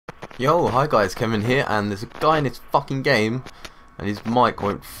Yo, hi guys, Kevin here, and there's a guy in this fucking game, and his mic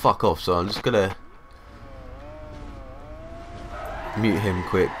won't fuck off, so I'm just gonna mute him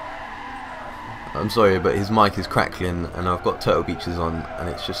quick. I'm sorry, but his mic is crackling, and I've got Turtle Beaches on, and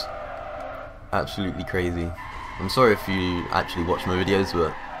it's just absolutely crazy. I'm sorry if you actually watch my videos,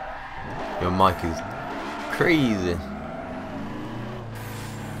 but your mic is crazy.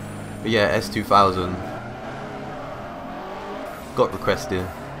 But yeah, S2000 got requested.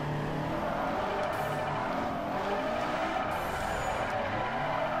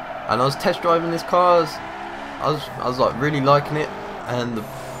 And I was test driving this car. I was like really liking it, and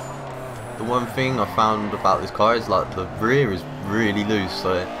the one thing I found about this car is like the rear is really loose.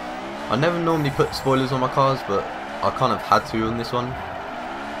 So I never normally put spoilers on my cars, but I kind of had to on this one.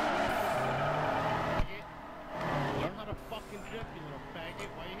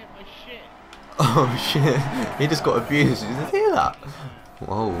 Oh shit! He just got abused. Did you hear that?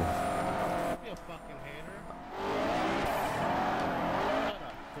 Whoa.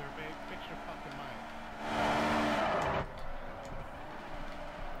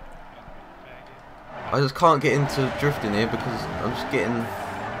 I just can't get into drifting here because I'm just getting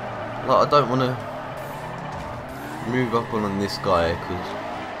like I don't want to move up on this guy because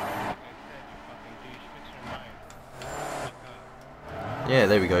yeah,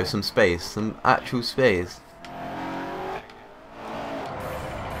 there we go, some space, some actual space.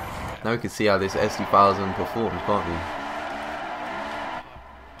 Now we can see how this S2000 performs, can't we?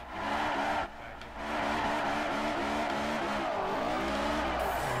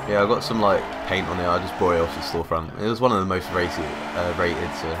 Yeah, I got some like paint on it. I just bought it off the storefront. It was one of the most rated,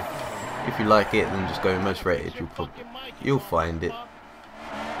 so if you like it, then just go most rated. You'll find it.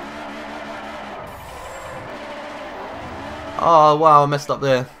 Oh wow, I messed up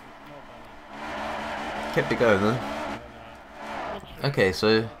there. Kept it going then. Okay,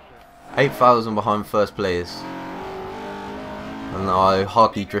 so 8,000 behind first place, and I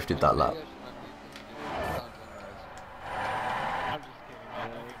hardly drifted that lap.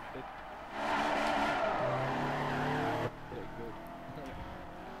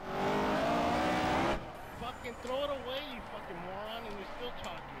 Throw it away, you fucking moron, and you're still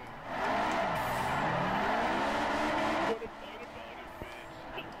talking.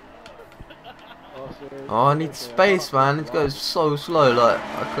 Oh, I need space, man. It goes so slow, like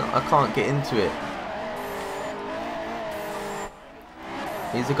I can't get into it.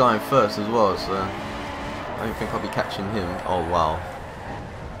 He's the guy in first as well, so I don't think I'll be catching him. Oh wow.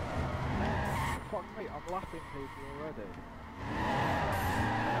 Fuck me, I'm lapping people already.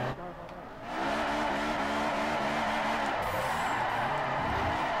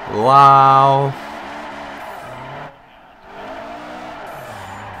 Wow.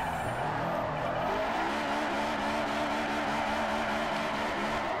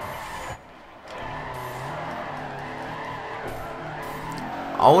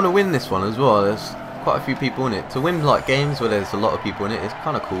 I want to win this one as well. There's quite a few people in it. To win like games where there's a lot of people in it, it's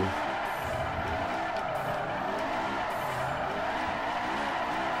kind of cool.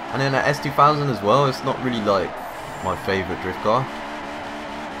 And then at S2000 as well, it's not really like my favourite drift car.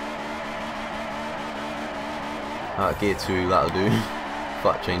 Gear 2, that'll do.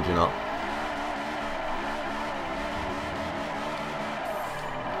 Fuck changing up.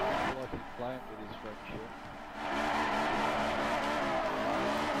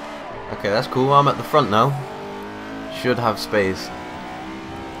 Okay, that's cool. I'm at the front now. Should have space.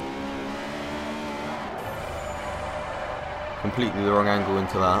 Completely the wrong angle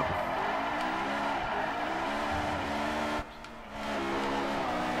into that.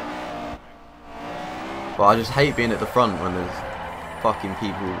 But I just hate being at the front when there's fucking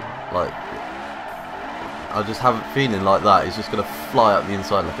people, like, I just have a feeling like that. It's just going to fly up the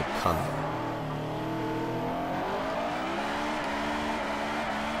inside like a cunt.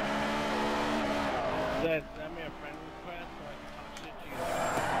 Send me a friend request so I can talk shit to you.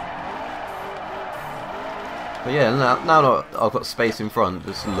 But yeah, now that I've got space in front,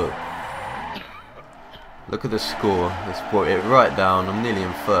 just look. Look at the score. It's brought it right down. I'm nearly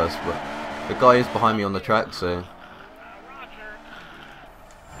in first, but the guy is behind me on the track, so.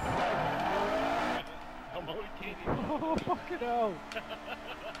 Oh, fucking hell! That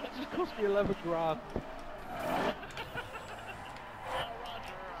just cost me 11 grand.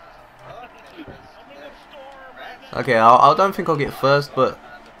 Okay, I don't think I'll get first, but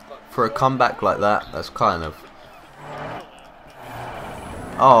for a comeback like that, that's kind of.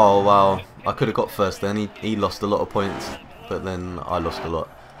 Oh wow, I could have got first then. He lost a lot of points, but then I lost a lot.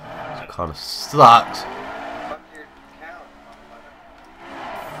 It kind of sucks.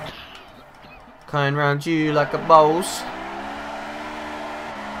 Coming round you like a boss.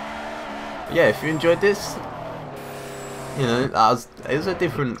 Yeah, if you enjoyed this, you know, it was a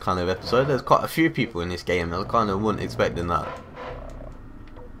different kind of episode. There's quite a few people in this game. I kind of wasn't expecting that.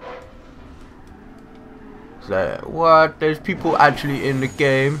 So, what? There's people actually in the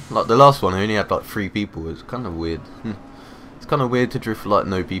game? Like the last one, I only had like 3 people. It's kind of weird. It's kind of weird to drift for like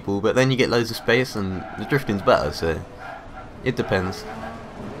no people, but then you get loads of space and the drifting's better, so it depends.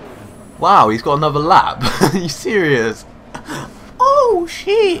 Wow, he's got another lap. Are you serious? Oh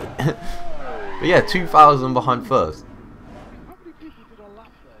shit! But yeah, 2,000 behind first. How many people did I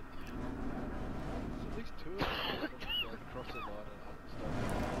lap then? At least 2 of them cross the line and stuff.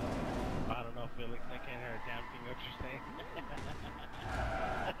 I don't know, Felix. I can't hear a damn thing what you're saying.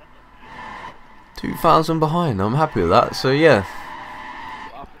 2,000 behind. I'm happy with that. So yeah,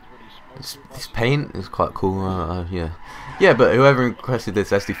 What happens when you smoke too this much? paint is quite cool. Yeah. But whoever requested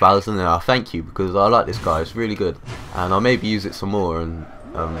this S2000, thank you, because I like this guy. It's really good, and I'll maybe use it some more. And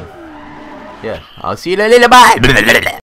yeah, I'll see you later. Bye.